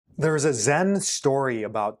There's a Zen story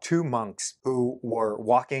about two monks who were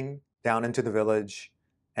walking down into the village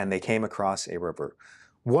and they came across a river.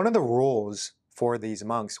 One of the rules for these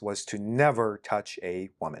monks was to never touch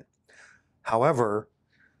a woman. However,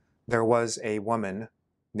 there was a woman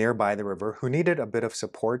nearby the river who needed a bit of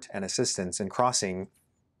support and assistance in crossing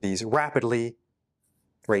these rapidly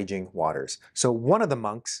raging waters. So one of the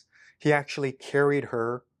monks, he actually carried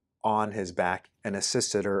her on his back and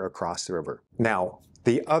assisted her across the river. Now,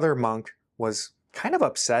 the other monk was kind of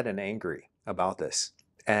upset and angry about this,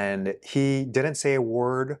 and he didn't say a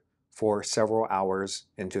word for several hours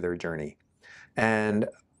into their journey. And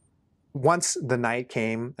once the night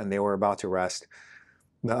came and they were about to rest,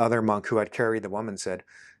 the other monk who had carried the woman said,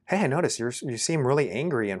 "Hey, I noticed you seem really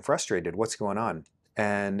angry and frustrated. What's going on?"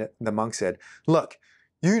 And the monk said, "Look,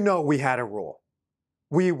 you know we had a rule.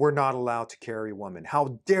 We were not allowed to carry women.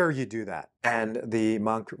 How dare you do that?" And the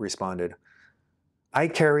monk responded, "I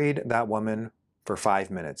carried that woman for 5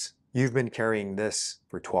 minutes. You've been carrying this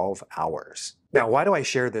for 12 hours. Now, why do I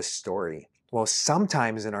share this story? Well,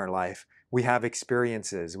 sometimes in our life, we have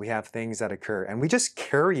experiences, we have things that occur, and we just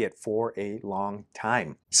carry it for a long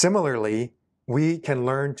time. Similarly, we can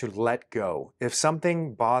learn to let go. If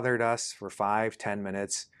something bothered us for 5-10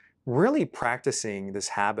 minutes, really practicing this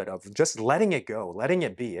habit of just letting it go, letting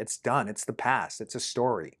it be. It's done, it's the past, it's a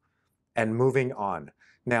story, and moving on.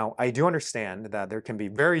 Now, I do understand that there can be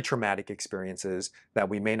very traumatic experiences that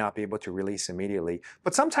we may not be able to release immediately,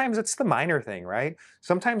 but sometimes it's the minor thing, right?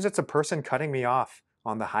 Sometimes it's a person cutting me off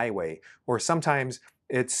on the highway, or sometimes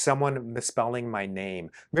it's someone misspelling my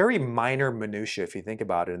name. Very minor minutia if you think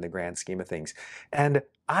about it in the grand scheme of things. And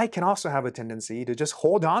I can also have a tendency to just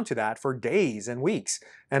hold on to that for days and weeks.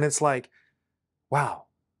 And it's like, wow,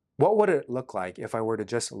 what would it look like if I were to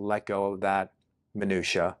just let go of that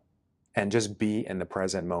minutia and just be in the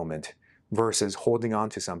present moment versus holding on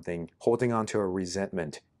to something, holding on to a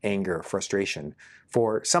resentment, anger, frustration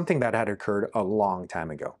for something that had occurred a long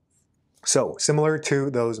time ago. So, similar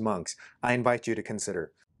to those monks, I invite you to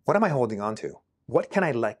consider, what am I holding on to? What can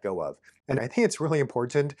I let go of? And I think it's really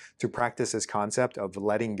important to practice this concept of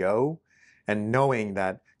letting go and knowing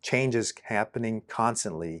that change is happening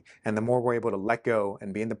constantly. And the more we're able to let go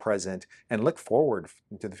and be in the present and look forward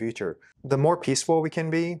into the future, the more peaceful we can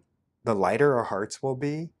be, the lighter our hearts will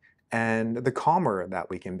be, and the calmer that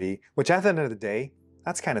we can be, which at the end of the day,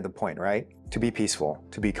 that's kind of the point, right? To be peaceful,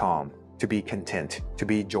 to be calm, to be content, to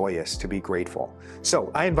be joyous, to be grateful. So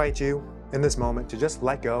I invite you in this moment to just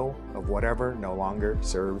let go of whatever no longer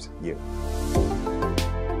serves you.